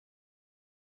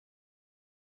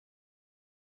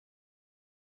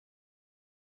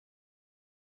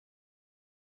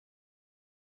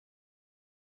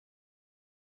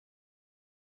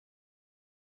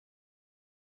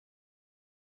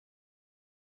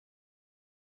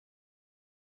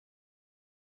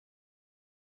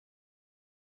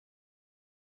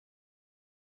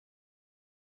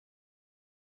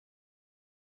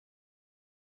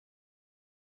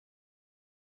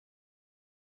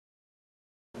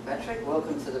Patrick.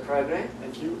 Welcome to the program.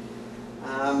 Thank you.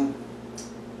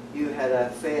 You had a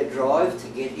fair drive to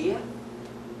get here,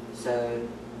 so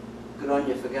good on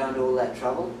you for going to all that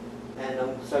trouble. And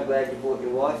I'm so glad you brought your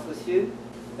wife with you,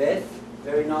 Beth.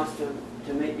 Very nice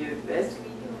to meet you, Beth. Nice to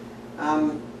meet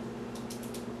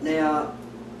you. Now,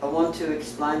 I want to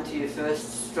explain to you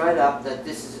first, straight up, that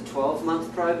this is a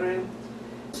 12-month program.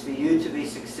 For you to be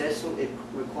successful, it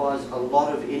requires a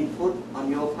lot of input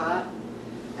on your part.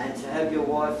 And to have your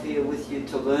wife here with you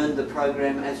to learn the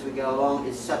program as we go along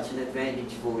is such an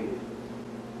advantage for you.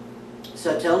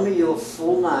 So tell me your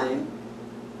full name,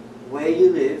 where you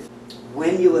live,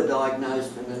 when you were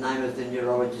diagnosed, and the name of the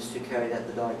neurologist who carried out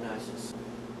the diagnosis.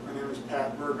 My name is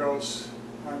Pat Burgos.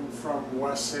 I'm from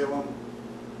West Salem,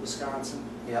 Wisconsin.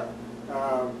 Yep.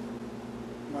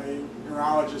 My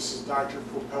neurologist is Dr.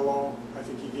 Popillo. I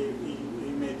think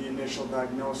he made the initial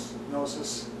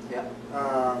diagnosis. Yep.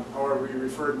 However, he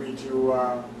referred me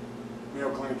to Mayo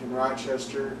Clinic in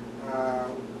Rochester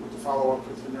to follow up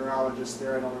with the neurologist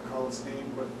there. I don't recall his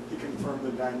name, but he confirmed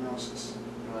the diagnosis.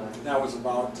 Right. That was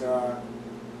about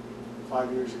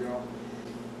 5 years ago.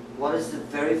 What is the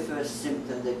very first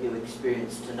symptom that you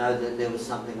experienced to know that there was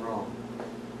something wrong?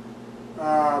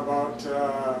 About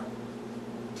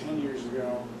 10 years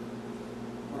ago,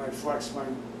 when I flexed my,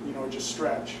 just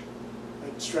stretch.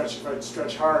 If I'd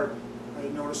stretch hard, I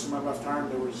noticed in my left arm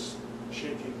there was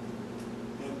shaking.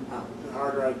 And the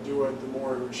harder I'd do it, the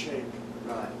more it would shake.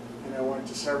 Right. And I went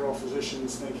to several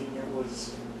physicians thinking it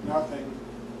was nothing,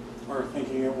 or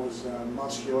thinking it was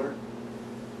muscular.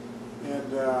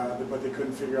 And but they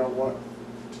couldn't figure out what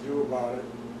to do about it.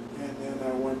 And then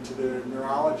I went to the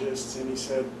neurologist, and he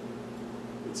said,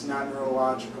 it's not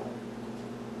neurological.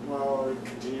 Well, it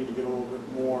continued to get a little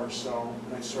bit more, so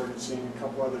I started seeing a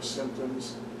couple other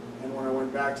symptoms. And when I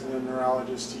went back to the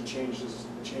neurologist, he changed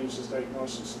his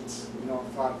diagnosis.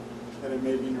 Thought that it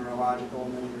may be neurological,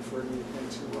 and then he referred me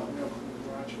into Mayo Clinic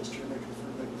in Rochester, and they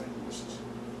confirmed that diagnosis.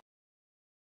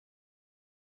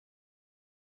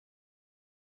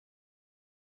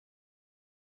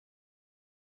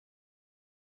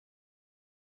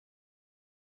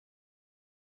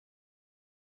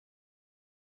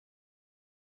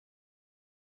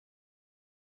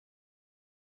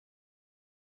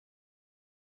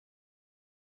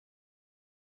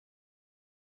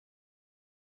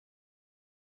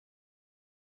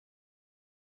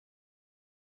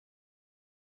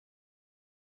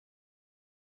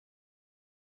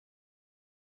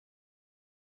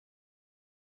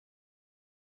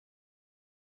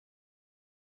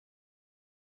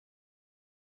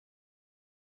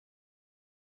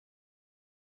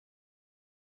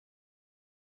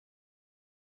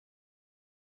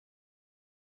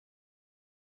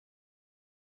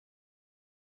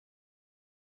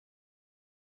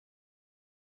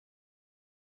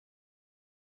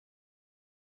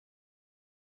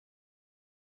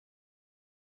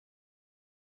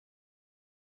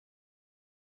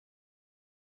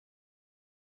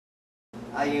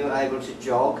 Are you able to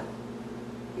jog?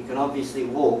 You can obviously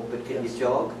walk, but can Yes. you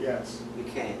jog? Yes. You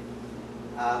can.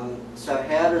 So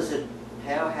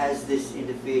how has this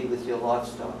interfered with your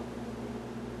lifestyle?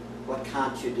 What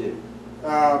can't you do?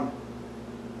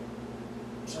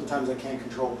 Sometimes I can't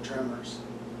control the tremors,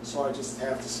 so I just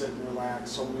have to sit and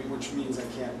relax, which means I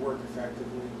can't work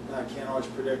effectively. And I can't always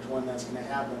predict when that's going to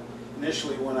happen.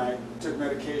 Initially, when I took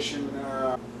medication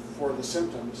for the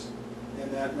symptoms, and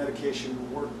that medication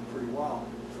worked pretty well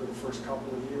for the first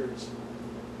couple of years.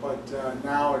 But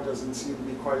now it doesn't seem to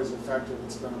be quite as effective.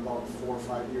 It's been about 4 or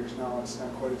 5 years now. It's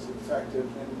not quite as effective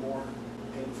and more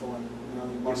painful.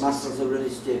 And Your muscles are really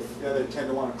stiff. Yeah, they tend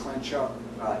to want to clench up.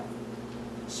 Right.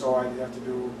 So I have to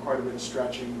do quite a bit of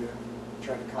stretching to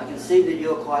try to come I can back. see that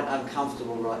you're quite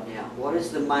uncomfortable right now. What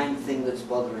is the main thing that's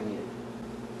bothering you?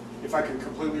 If I can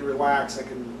completely relax, I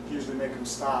can usually make them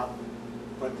stop.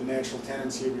 But the natural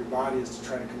tendency of your body is to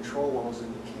try to control those,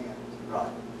 and you can't.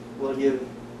 Right. Well, you've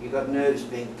got nerves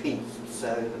being pinched,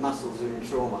 so the muscles are in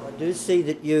trauma. I do see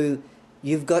that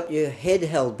you've got your head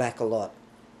held back a lot.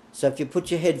 So if you put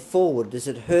your head forward, does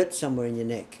it hurt somewhere in your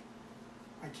neck?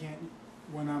 I can't,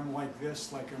 when I'm like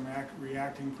this, like I'm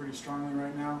reacting pretty strongly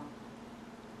right now,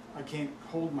 I can't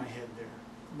hold my head there.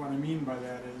 What I mean by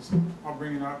that is, I'll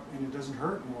bring it up and it doesn't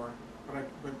hurt more,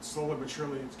 but slowly but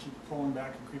surely it's keep pulling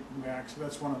back and creeping back. So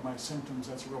that's one of my symptoms.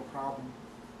 That's a real problem.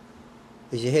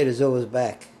 Because your head is always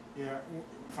back. Yeah,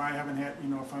 if I haven't had,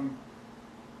 if I'm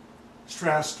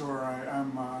stressed or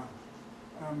I'm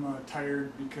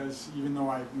tired, because even though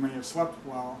I may have slept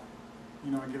well, I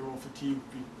get a little fatigued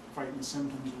fighting the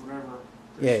symptoms or whatever.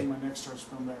 Yeah. My neck starts to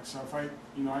come back. So if I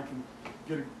can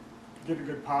get a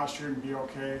good posture and be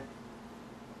okay,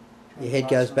 Turn Your the head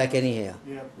goes bus back around. anyhow.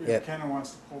 Yeah, if Yep. Kenna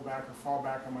wants to pull back or fall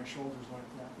back on my shoulders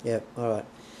like that. Yep, all right.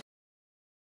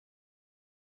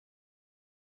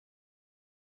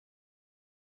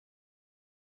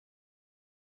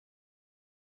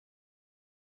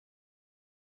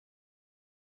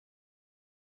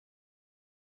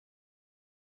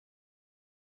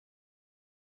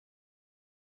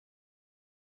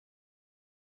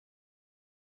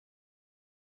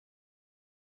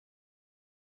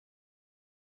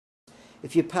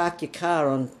 If you park your car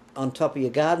on top of your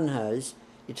garden hose,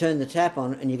 you turn the tap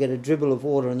on and you get a dribble of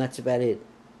water, and that's about it.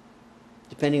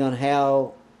 Depending on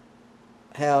how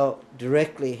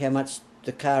much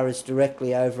the car is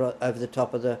directly over the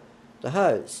top of the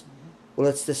hose. Well,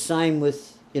 it's the same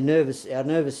with our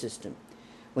nervous system.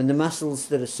 When the muscles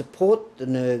that support the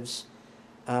nerves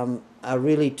are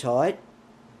really tight,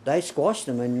 they squash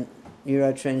them and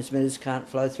neurotransmitters can't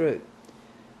flow through.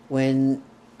 When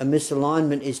a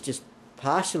misalignment is just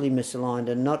partially misaligned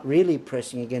and not really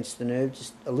pressing against the nerve,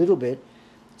 just a little bit,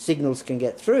 signals can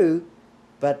get through,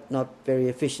 but not very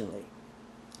efficiently.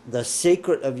 The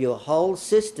secret of your whole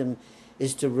system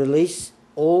is to release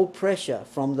all pressure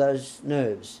from those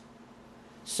nerves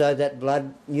so that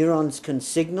blood neurons can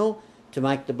signal to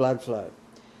make the blood flow.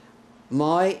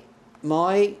 My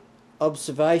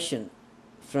observation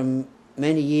from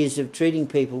many years of treating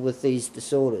people with these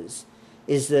disorders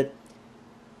is that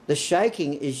the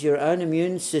shaking is your own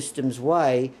immune system's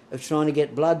way of trying to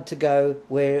get blood to go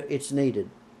where it's needed,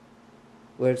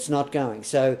 where it's not going.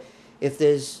 So if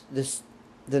there's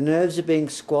the nerves are being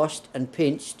squashed and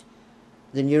pinched,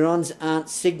 the neurons aren't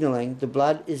signalling, the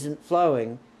blood isn't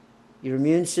flowing, your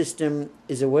immune system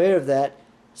is aware of that,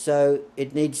 so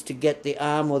it needs to get the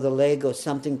arm or the leg or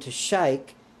something to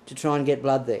shake to try and get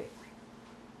blood there.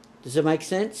 Does it make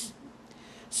sense?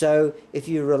 So if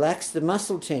you relax the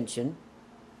muscle tension,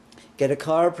 get a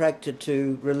chiropractor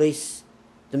to release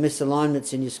the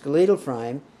misalignments in your skeletal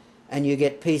frame, and you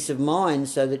get peace of mind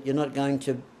so that you're not going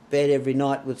to bed every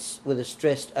night with a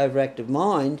stressed, overactive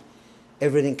mind,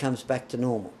 everything comes back to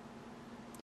normal.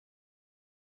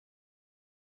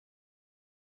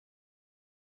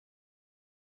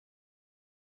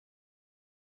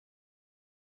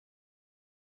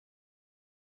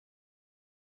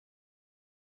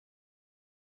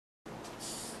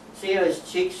 See how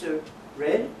his cheeks are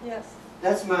red? Yes.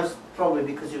 That's most probably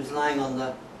because he was laying on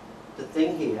the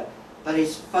thing here, but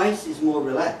his face is more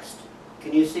relaxed.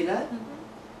 Can you see that? Mm-hmm.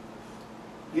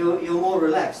 You're more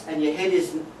relaxed and your head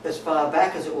isn't as far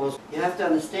back as it was. You have to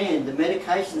understand the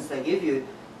medications they give you,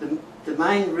 the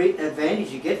main advantage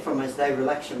you get from it is they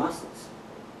relax your muscles.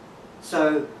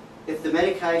 So if the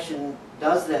medication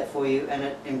does that for you and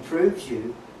it improves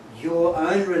you, your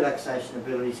own relaxation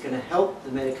ability is going to help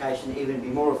the medication even be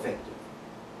more effective.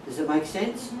 Does it make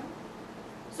sense? Mm-hmm.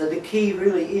 So the key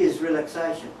really is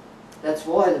relaxation. That's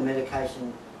why the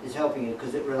medication is helping you,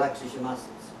 because it relaxes your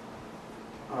muscles.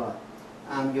 All right.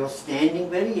 You're standing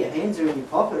better, your hands are in your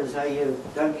pocket as though you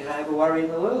don't have a worry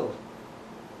in the world.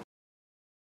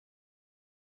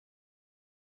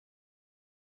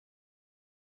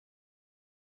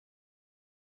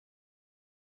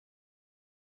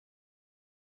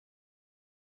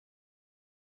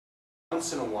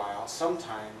 Once in a while,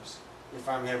 sometimes, if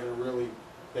I'm having a really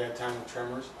bad time with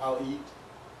tremors, I'll eat.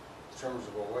 The tremors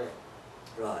will go away.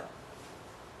 Right.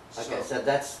 Okay, so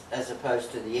that's as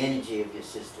opposed to the energy of your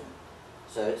system.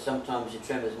 So sometimes your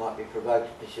tremors might be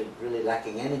provoked because you're really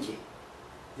lacking energy.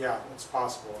 Yeah, it's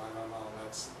possible. I don't know.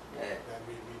 Yeah. That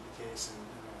may be the case.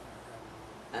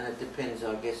 And it depends,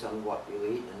 I guess, on what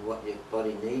you eat and what your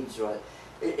body needs, right?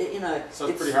 So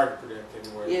it's pretty hard to predict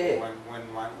anyway. Yeah. When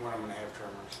I'm going to have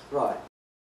tremors. Right.